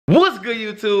What's good,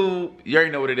 YouTube? You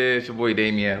already know what it is. Your boy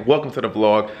Damien. Welcome to the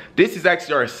vlog. This is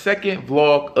actually our second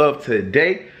vlog of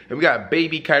today. And we got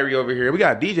baby Kyrie over here. We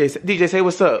got DJ. DJ, say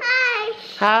what's up. Hi.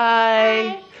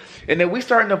 Hi. And then we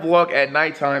starting the vlog at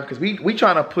nighttime because we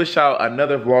trying to push out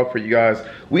another vlog for you guys.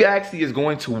 We actually is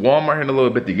going to Walmart in a little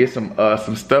bit to get some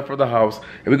stuff for the house.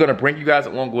 And we're going to bring you guys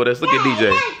along with us. Look at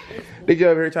DJ. DJ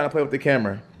over here trying to play with the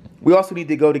camera. We also need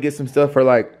to go to get some stuff for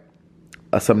like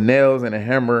some nails and a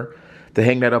hammer to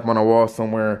hang that up on a wall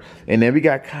somewhere. And then we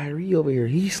got Kyrie over here.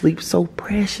 He sleeps so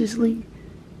preciously.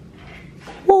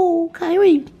 Whoa,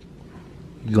 Kyrie.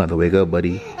 You gonna have to wake up,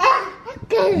 buddy.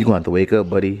 You gonna have to wake up,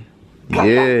 buddy.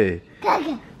 Yeah.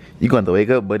 You gonna have to wake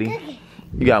up, buddy.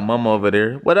 You got mama over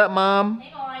there. What up, mom?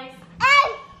 Hey guys.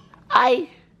 Hi.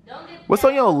 What's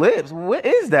on your lips? What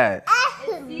is that?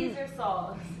 It's Caesar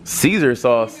sauce. Caesar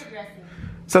sauce. Caesar dressing.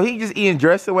 So he just eating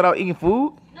dressing without eating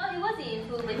food? No, he was eating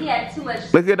food, but he had too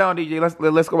much. Let's get down, DJ.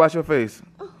 Let's go wash your face.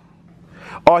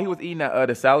 Oh, he was eating that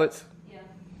the salads? Yeah.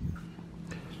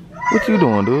 What you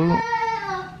doing, dude?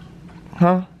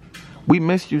 Huh? We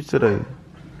missed you today.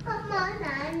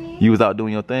 You was out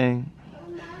doing your thing.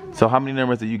 So how many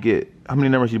numbers did you get? How many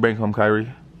numbers you bring home,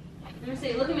 Kyrie? Let me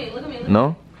see. Look at me. Look at me. Look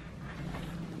No?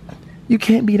 You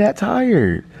can't be that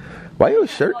tired. Why your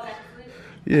shirt?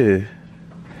 Yeah.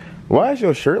 Why is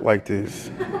your shirt like this?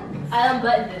 I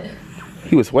unbuttoned it.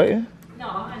 He was sweating? No,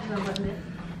 I just unbuttoned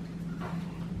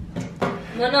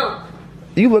it. No.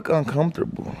 You look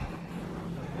uncomfortable.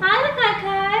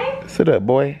 Hi, Kai. Sit up,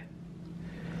 boy.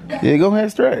 Yeah, go ahead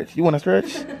and stretch. You want to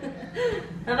stretch?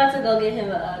 I'm about to go get him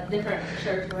a different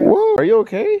shirt to wear. Whoa, are you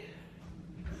okay?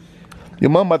 Your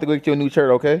mom about to go get you a new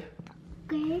shirt, okay?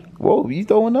 Okay. Whoa, you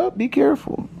throwing up? Be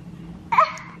careful.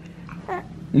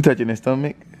 You touching his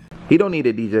stomach? He don't need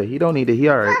it, DJ. He don't need it. He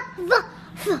alright.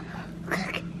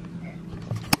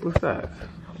 What's that?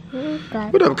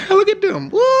 What up, Kyle? Look at them.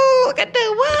 Whoa, look at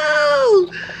them.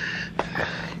 Whoa.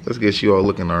 Let's get you all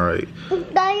looking alright. You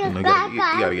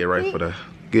gotta get right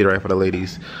for the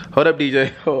ladies. Hold up,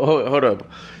 DJ. Hold up.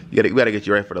 We gotta get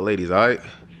you right for the ladies, alright?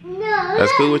 No.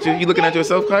 That's cool with you? You looking at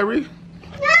yourself, Kyrie?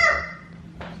 No.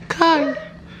 Kyrie.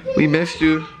 We missed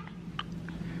you.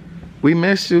 We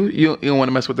missed you. You don't want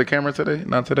to mess with the camera today?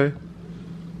 Not today?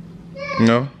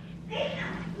 No?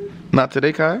 Not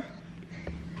today, Kai?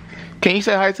 Can you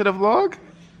say hi to the vlog?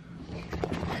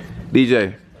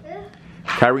 DJ.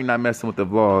 Kyrie not messing with the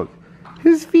vlog.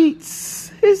 His feet.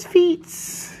 His feet.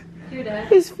 Hear that?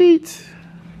 His feet.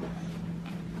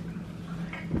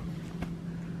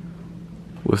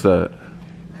 What's that?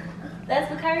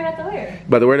 That's what Kyrie about to wear.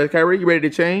 About to wear that, Kyrie? You ready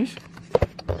to change?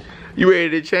 You ready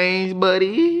to change,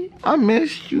 buddy? I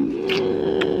missed you.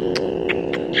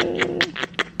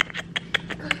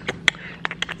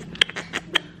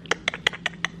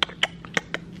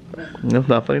 That's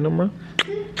not funny no more.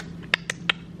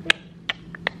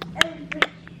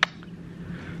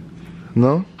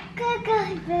 No?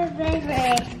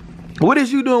 What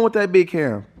is you doing with that big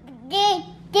cam?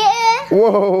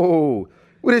 Whoa!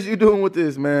 What is you doing with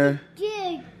this, man?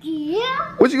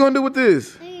 What you gonna do with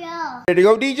this? Ready to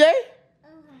go, DJ?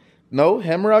 No,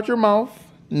 hammer out your mouth.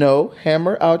 No,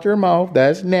 hammer out your mouth.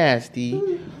 That's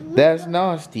nasty. That's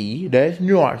nasty. That's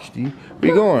nasty. Where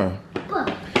you going?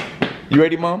 You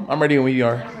ready, Mom? I'm ready when you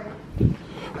are.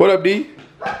 What up, D?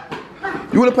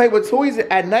 You wanna play with toys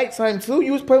at nighttime too?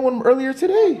 You was playing with them earlier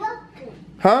today.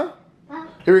 Huh?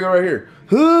 Here we go right here.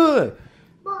 Huh.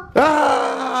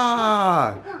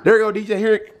 Ah! There we go, DJ.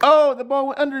 Here. Oh, the ball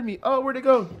went under me. Oh, where'd it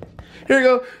go? Here we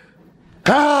go.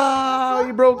 Ah,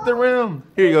 you broke the rim.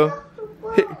 Here you go.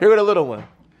 Here go the little one.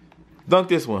 Dunk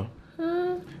this one.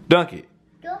 Dunk it.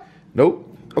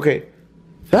 Nope. Okay.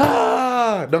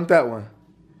 Ah, dunk that one.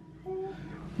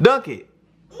 Dunk it.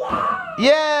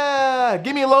 Yeah.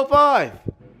 Give me a low five.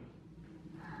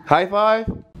 High five.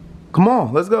 Come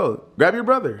on, let's go. Grab your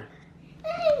brother.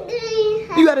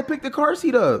 You gotta pick the car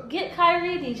seat up. Get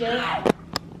Kyrie, DJ.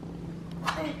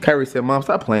 Kyrie said, Mom,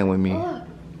 stop playing with me.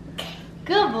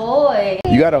 Good boy.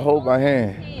 You gotta hold my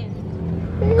hand.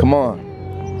 Come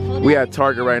on. We at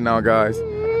Target right now, guys.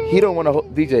 He don't want to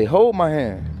hold. DJ, hold my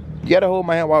hand. You gotta hold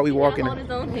my hand while we walking. Hold his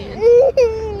own hand.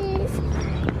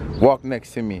 Walk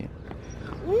next to me.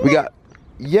 We got.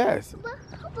 Yes.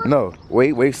 No.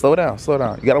 Wait. Slow down.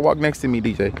 You gotta walk next to me,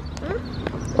 DJ.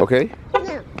 Okay.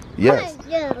 Yes.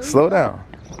 Slow down.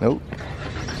 Nope.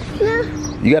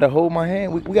 You gotta hold my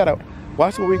hand. We gotta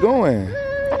watch where we going.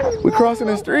 We crossing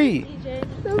the street.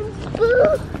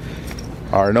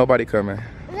 All right, nobody coming.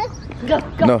 Go.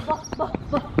 No.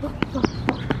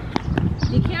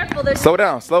 Be careful. Slow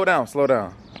down. It's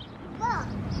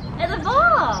a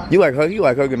ball. You like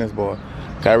hugging this ball.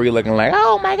 Kyrie looking like,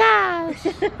 oh my gosh.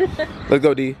 Let's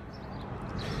go, D.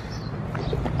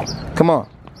 Come on.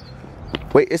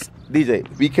 Wait, it's DJ.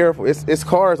 Be careful. It's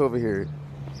cars over here.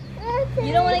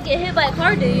 You don't want to get hit by a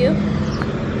car, do you?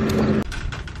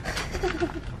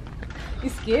 You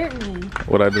scared me.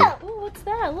 What'd I do? Ooh, what's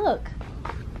that? Look.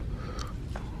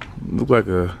 Look like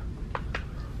a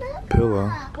pillow.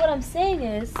 What I'm saying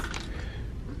is.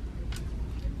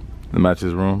 The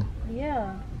mattress room.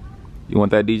 Yeah. You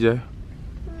want that, DJ?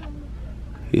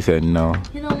 He said no.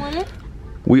 You don't want it?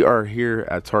 We are here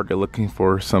at Target looking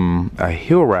for a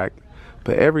heel rack,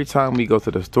 but every time we go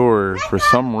to the store, for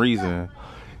some reason,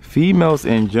 females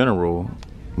in general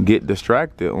get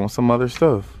distracted on some other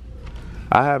stuff.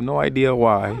 I have no idea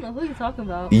why. I don't know who you're talking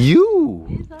about.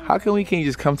 You! How come we can't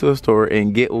just come to a store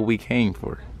and get what we came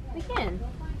for? We can.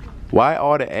 Why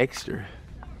all the extra?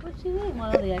 What do you mean,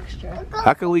 what all the extra?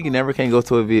 How come we never can go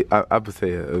to I would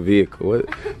say a vehicle?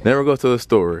 What? Never go to a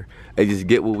store and just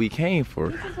get what we came for.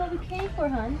 This is what we came for,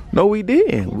 hon. No, we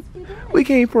didn't. Yes, we did. We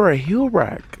came for a heel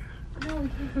rack. No, we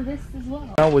came for this as well.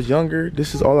 When I was younger,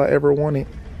 this is all I ever wanted.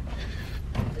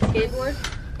 The skateboard?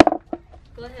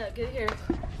 Go ahead, get here.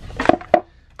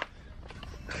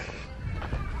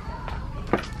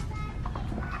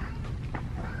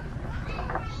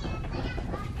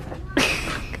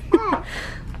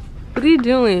 What are you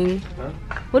doing? Huh?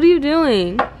 What are you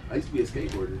doing? I used to be a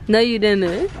skateboarder. No, you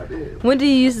didn't. I did. When did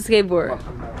you use the skateboard?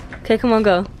 Okay, come on,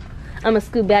 go. I'm gonna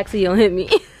scoot back so you don't hit me.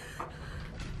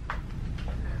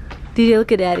 DJ,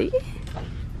 look at Daddy.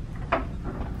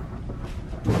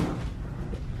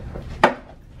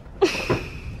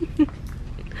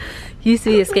 You used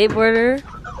to be a skateboarder?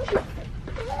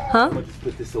 Huh? I'm gonna just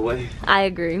put this away. I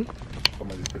agree. I'm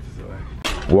gonna just put this away.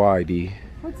 Why, D?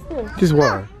 What's this? Just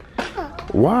why?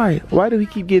 Why? Why do he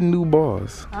keep getting new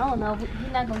balls? I don't know. He's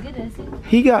not gonna get it, is he?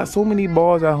 He got so many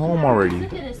balls at home He already.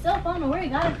 took it himself. I don't know where he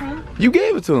got it from. You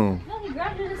gave it to him. No, he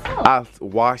grabbed it himself. I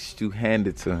watched you hand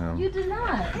it to him. You did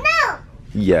not. No.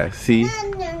 Yeah, see?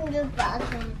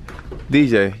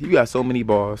 DJ, you got so many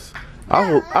balls. I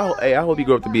hope you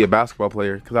grow up to be a basketball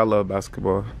player, because I love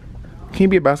basketball. Can you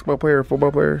be a basketball player or a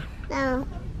football player? No.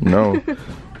 No.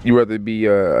 You rather be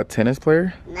a tennis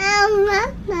player? No.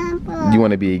 You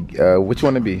want to be, what you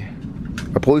want to be?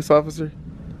 A police officer?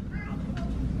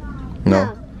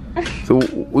 No. So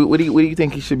what do you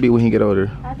think he should be when he get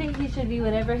older? I think he should be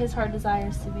whatever his heart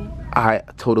desires to be. I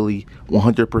totally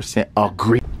 100%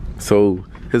 agree. So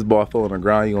his ball fell on the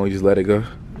ground, you gonna just let it go?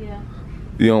 Yeah.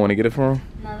 You don't want to get it for him?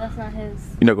 No, that's not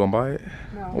his. You're not gonna buy it?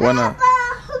 No. Why not?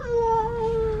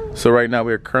 So right now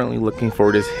we're currently looking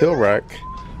for this heel rack,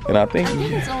 and I think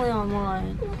it's only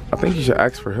online. you should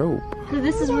ask for help. Cause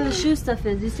this is where the shoe stuff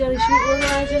is. You see all the shoe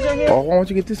organizers right here? Oh, why don't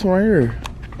you get this one right here?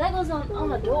 That goes on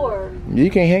the door. You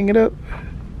can't hang it up?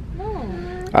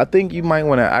 No. I think you might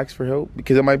want to ask for help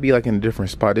because it might be like in a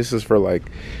different spot. This is for like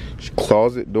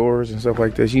closet doors and stuff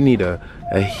like this. You need a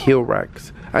heel rack.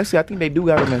 Actually, I think they do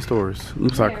got them in stores.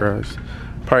 Oops, I crashed.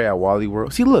 Probably at Wally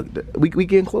World. See, look, we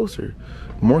getting closer.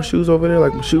 More shoes over there,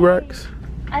 like shoe racks.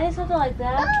 I need something like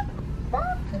that,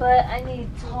 but I need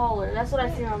taller. That's what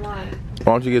I see online.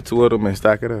 Why don't you get two of them and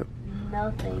stack it up?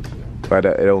 No, thank you. Like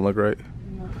that, it don't look right.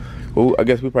 No. Well, I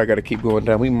guess we probably got to keep going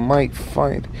down. We might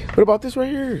find. What about this right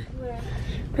here? Where?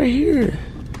 Right here.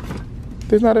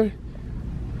 There's not a.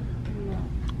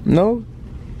 No?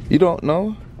 You don't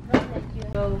know? No, thank you.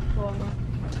 Go for me.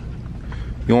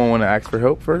 You don't want to ask for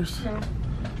help first? No.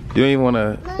 You don't even want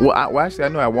to. Well, actually, I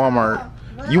know at Walmart.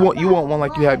 You want one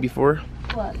like you had before?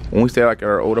 What? When we stay like at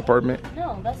our old apartment?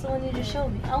 No, that's the one you just showed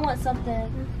me. I want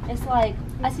something. It's like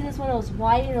I see this one that was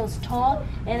white and it was tall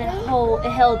and it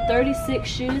held 36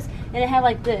 shoes and it had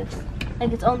like this,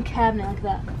 like its own cabinet like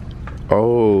that.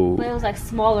 Oh. But it was like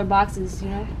smaller boxes, you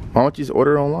know. Why don't you just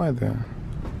order online then?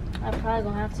 I'm probably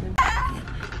gonna have to.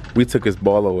 We took his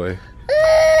ball away.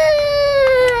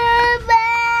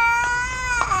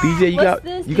 DJ,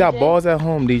 you got balls at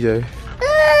home, DJ.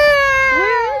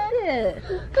 Where is it?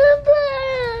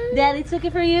 Daddy took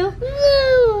it for you?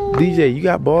 DJ, you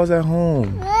got balls at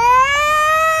home.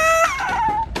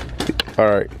 All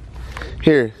right,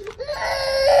 here.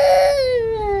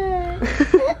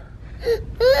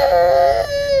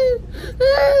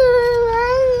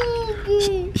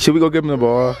 Should we go give him the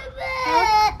ball?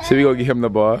 Should we go give him the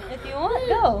ball? If you want,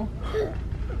 go.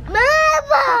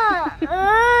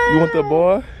 You want the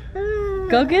ball?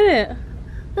 Go get it.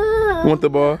 You want the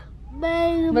ball?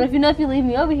 But if you leave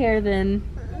me over here, then.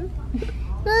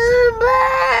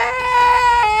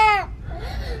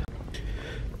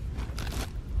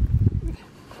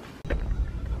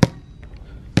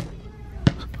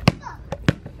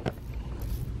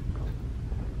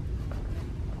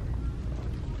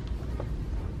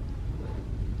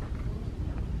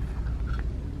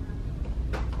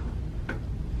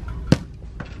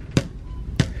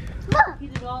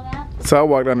 So I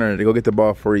walked down there to go get the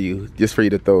ball for you, just for you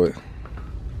to throw it.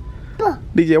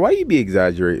 DJ, why you be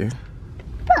exaggerating?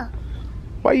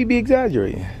 Why you be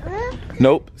exaggerating?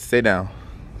 Nope, sit down.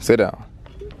 Sit down.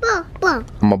 I'm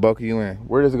gonna buckle you in.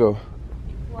 Where does it go?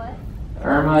 What?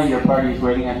 Irma, your party is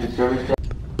waiting at the service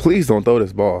desk. Please don't throw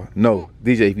this ball. No.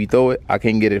 DJ, if you throw it, I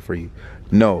can't get it for you.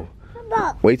 No.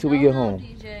 Wait till we get home.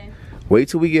 DJ. Wait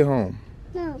till we get home.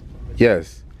 No.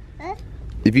 Yes.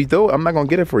 If you throw it, I'm not gonna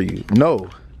get it for you. No.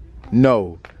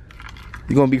 No.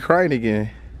 You're gonna be crying again.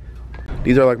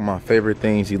 These are like my favorite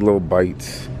things, these little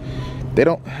bites. They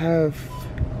don't have...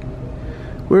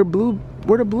 Where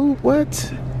the blue,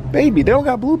 what? Baby, they don't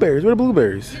got blueberries. Where the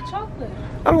blueberries? Get chocolate.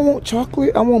 I don't want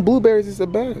chocolate. I want blueberries. It's the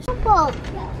best. I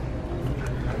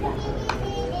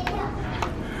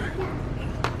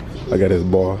got this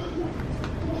ball.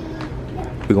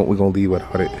 We gonna leave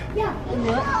without it.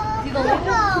 What? You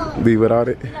gonna Leave without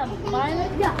it? You're not buying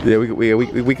it? Yeah,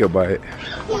 we could buy it.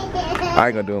 I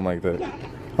ain't gonna do it like that.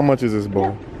 How much is this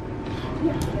ball? You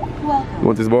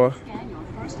want this ball?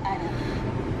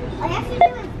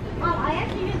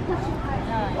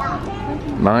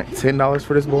 $10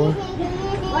 for this ball?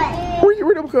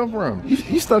 Where them come from?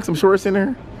 You stuck some shorts in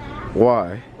there?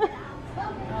 Why?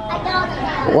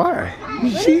 Why?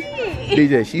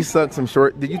 DJ, she sucked some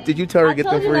shorts. Did you tell her to get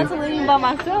them for you? I told you not to leave by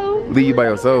myself. Leave you by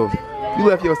yourself. You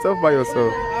left yourself by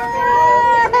yourself.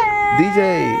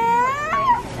 DJ,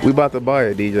 we about to buy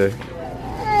it, DJ.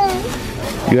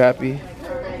 You happy?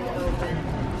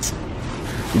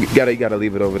 You gotta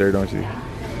leave it over there, don't you?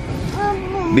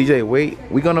 DJ, wait.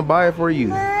 We gonna buy it for you.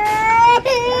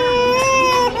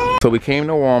 So we came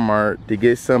to Walmart to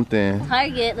get something.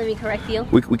 Target, let me correct you.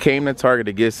 We came to Target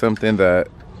to get something that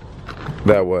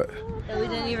what? That we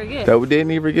didn't even get. That we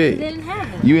didn't even get. We didn't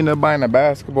have it. You ended up buying a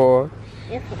basketball.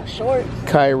 Yeah, for the shorts.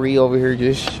 Kyrie over here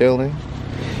just chilling.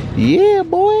 Yeah,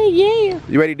 boy, yeah.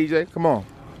 You ready, DJ? Come on.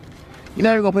 You're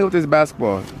not even gonna play with this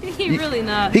basketball. He really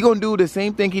not. He gonna do the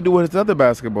same thing he do with his other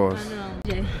basketballs. I know.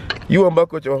 Jay. You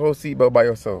unbuckled your whole seatbelt by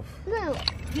yourself. No.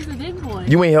 He's a big boy.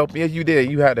 You ain't helped me. Yes, you did.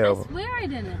 You had to I help him. swear I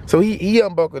didn't. So he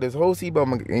unbuckled his whole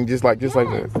seatbelt and just like this.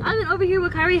 I've been over here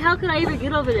with Kyrie. How could I even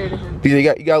get over there to him?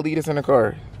 DJ, you gotta lead us in the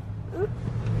car.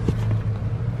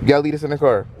 You gotta lead us in the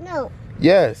car. No.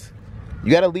 Yes.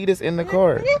 You gotta lead us in the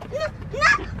car.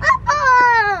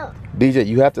 DJ,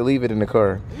 you have to leave it in the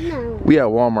car. No. We at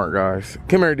Walmart, guys.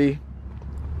 Come here, D.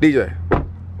 DJ,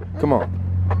 come on.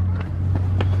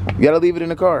 You gotta leave it in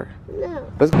the car. No.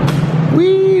 Let's go.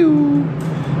 Wee.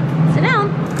 Sit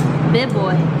down. Big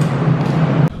boy.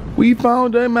 We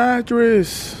found a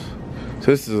mattress. So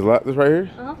this is a lot. This right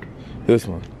here. Uh-huh. This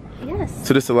one. Yes.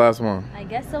 So this is the last one. I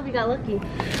guess so. We got lucky.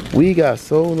 We got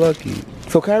so lucky.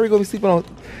 So Kyrie gonna be sleeping on.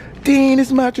 Dang,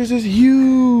 this mattress is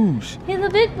huge. He's a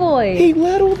big boy. He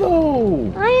little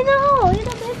though. I know. He's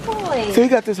a big boy. So he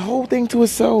got this whole thing to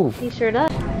himself. He sure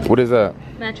does. What is that?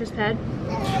 Mattress pad.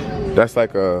 That's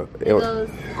like a It goes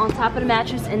on top of the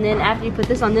mattress, and then after you put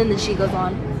this on, then the sheet goes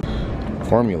on.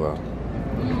 formula.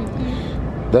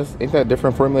 Ain't that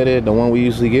different formula than the one we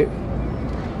usually get?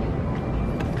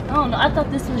 Oh no, I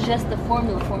thought this was just the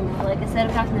formula. Like instead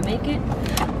of having to make it,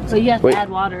 so you have to add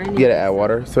water. You gotta add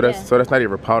water. So that's Yeah. so that's not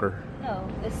even powder. No,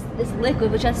 it's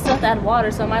liquid, but you still have to add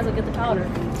water. So I might as well get the powder.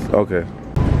 Okay.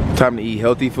 Time to eat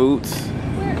healthy foods.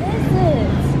 Where is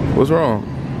it? What's wrong?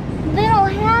 They don't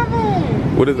have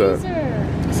it. What is that?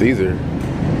 Caesar. Caesar.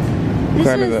 This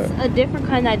kind is is that? a different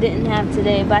kind I didn't have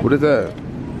today. But What is that?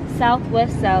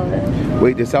 Southwest salad.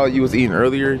 Wait, the salad you was eating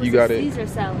earlier, you got it Caesar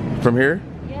salad. from here?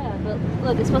 Yeah, but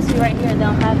look, it's supposed to be right here and they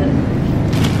don't have it.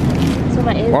 So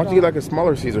my Why don't you get like a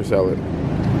smaller Caesar salad?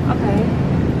 Okay.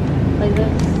 Like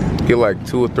this. Get like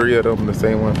 2 or 3 of them, the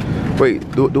same one.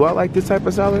 Wait, do I like this type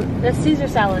of salad? That's Caesar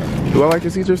salad. Do I like the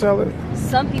Caesar salad?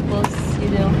 Some people you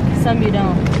do, some you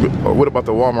don't. What about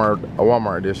the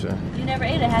Walmart edition? You never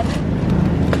ate it, have you?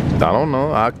 I don't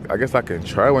know. I guess I can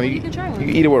try one. You can try one. You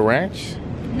can eat it with ranch?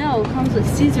 No, it comes with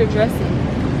Caesar dressing.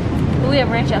 But we have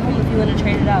ranch at home if you want to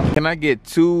trade it out. Can I get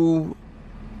 2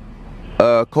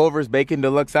 Culver's Bacon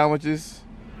Deluxe sandwiches?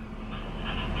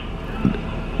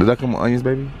 Does that come with onions,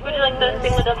 baby? Would you like the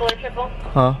single, double, or triple?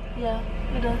 Huh? Yeah,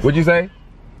 it does. What'd you say?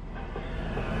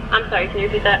 I'm sorry, can you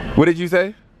repeat that? What did you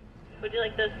say? Would you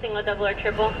like the single, double, or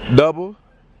triple? Double?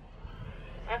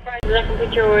 Our fries, does that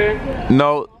complete your order?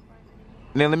 No.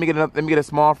 Then let me get a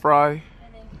small fry. And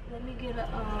then let me get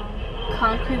a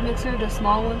concrete mixer, the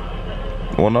small one.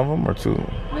 One of them or 2?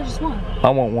 No, just one. I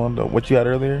want one though. What you had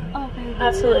earlier? Oh, okay.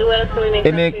 Absolutely. What else can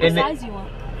we make? What size you want?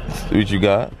 What you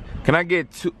got? Can I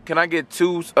get 2? Can I get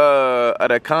 2 of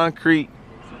the concrete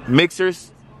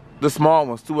mixers? The small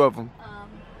ones, 2 of them.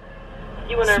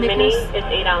 You want our mini? It's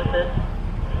 8 ounces.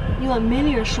 You want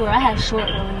mini or short? I had short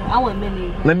earlier. I want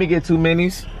mini. Let me get 2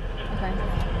 minis. Okay.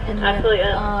 And then, Absolutely,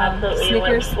 absolutely.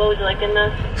 Snickers. What would you like in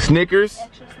the? Snickers?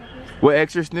 Extra Snickers. What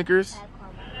extra Snickers?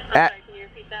 I'm sorry, can you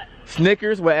repeat that?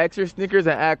 Snickers with extra Snickers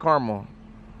and add caramel.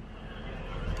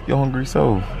 You hungry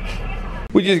soul?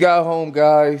 We just got home,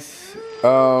 guys.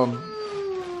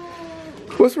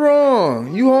 What's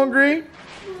wrong? You hungry?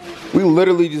 We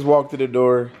literally just walked to the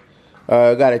door.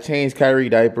 Gotta change Kyrie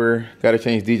diaper. Gotta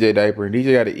change DJ diaper.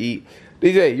 DJ gotta eat.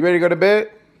 DJ, you ready to go to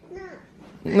bed? No.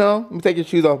 No? Let me take your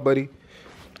shoes off, buddy.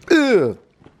 Ugh.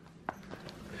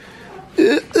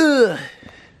 Ugh.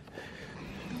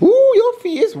 Ooh, your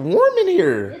feet is warm in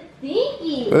here.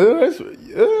 It's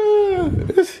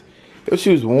stinky. Your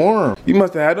shoes warm. You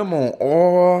must have had them on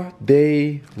all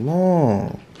day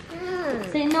long.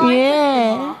 Say no.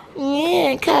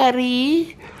 Yeah,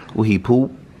 Kyrie. Will he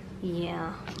poop?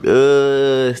 Yeah.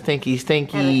 Stinky,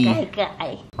 stinky.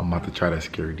 Guy. I'm about to try to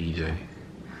scare DJ.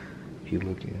 He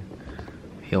looking.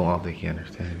 He don't think he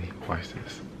understand me. Watch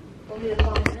this.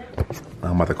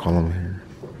 I'm about to call him here.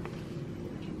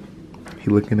 He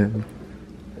looking at me.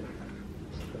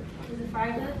 Is it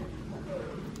fried good?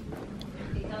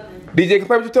 DJ, come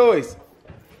play with your toys.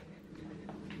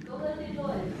 Go play with your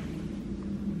toys.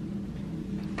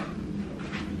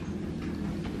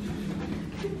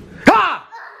 Ha!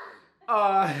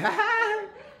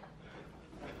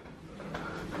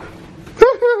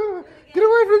 Get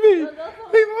away from me!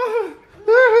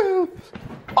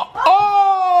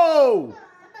 Oh!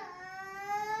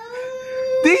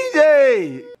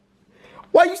 DJ!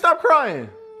 Why you stop crying?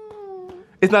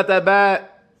 It's not that bad.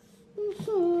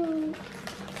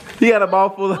 He got a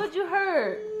mouthful of... What'd you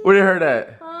hurt? Where did it hurt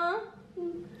at? Huh?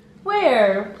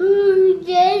 Where?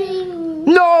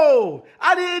 No!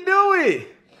 I didn't do it!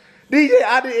 DJ,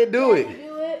 I didn't do it.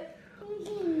 Do it?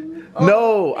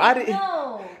 No, I didn't.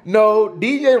 No. No,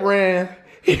 DJ ran.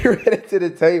 He ran into the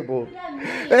table.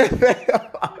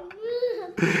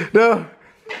 No.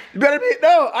 You better be.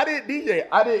 No, I didn't, DJ.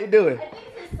 I didn't do it.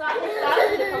 I think his socks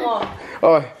need to come off.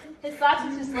 Oh. His socks are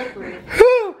too slippery.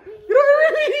 Get away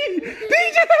from me!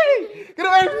 DJ! Get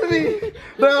away from me!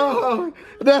 No!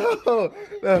 No!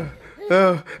 No! No!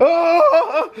 Oh!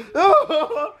 No!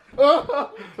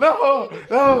 Oh! No!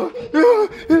 No!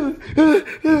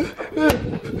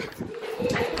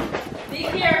 Be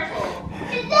careful.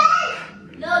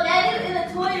 No, Daddy's in the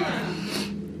toy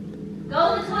room. Go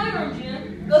in the toy room, June.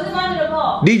 Go get Mommy the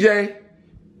ball. DJ!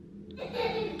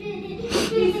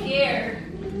 He's scared.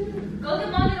 Go get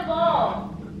Mommy the ball.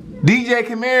 DJ,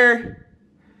 come here.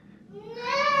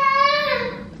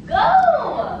 Go!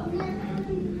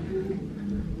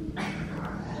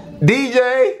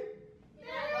 DJ!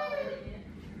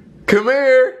 Come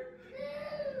here.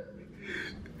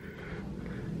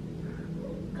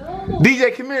 Go.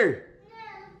 DJ, come here.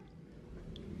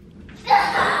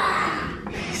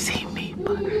 He see me,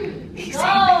 but he see me. Go!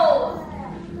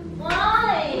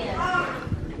 Why?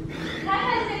 I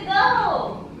said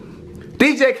go!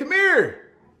 DJ, come here.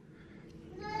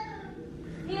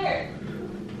 Here.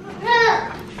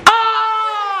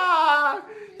 Ah!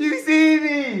 You see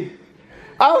me.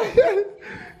 That's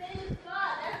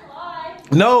why.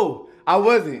 No, I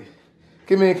wasn't.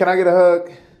 Come here, can I get a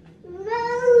hug?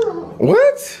 No.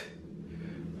 What?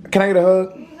 Can I get a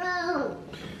hug? No.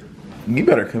 You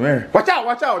better come here. Watch out,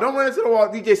 watch out. Don't run into the wall.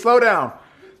 DJ, slow down.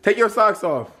 Take your socks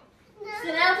off.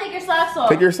 Sit down, take your socks off.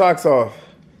 Take your socks off.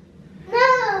 No.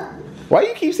 Why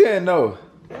you keep saying no?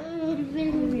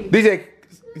 DJ,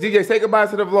 say goodbye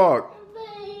to the vlog.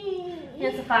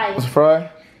 Here's a fight. What's fry?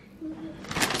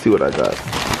 See what I got.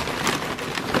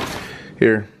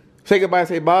 Here. Say goodbye,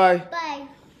 say bye. Bye.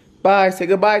 Bye. Say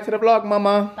goodbye to the vlog,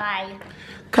 mama. Bye.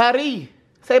 Kari,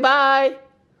 say bye.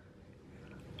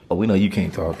 Oh, we know you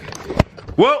can't talk.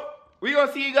 Well, we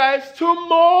gonna see you guys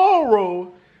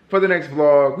tomorrow for the next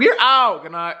vlog. We're out.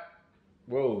 Good night.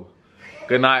 Whoa.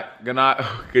 Good night. Good night.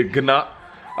 Good night.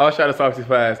 I was trying to talk too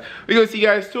fast. We gonna see you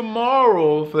guys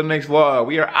tomorrow for the next vlog.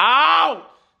 We are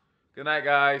out. Good night,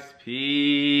 guys.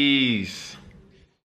 Peace.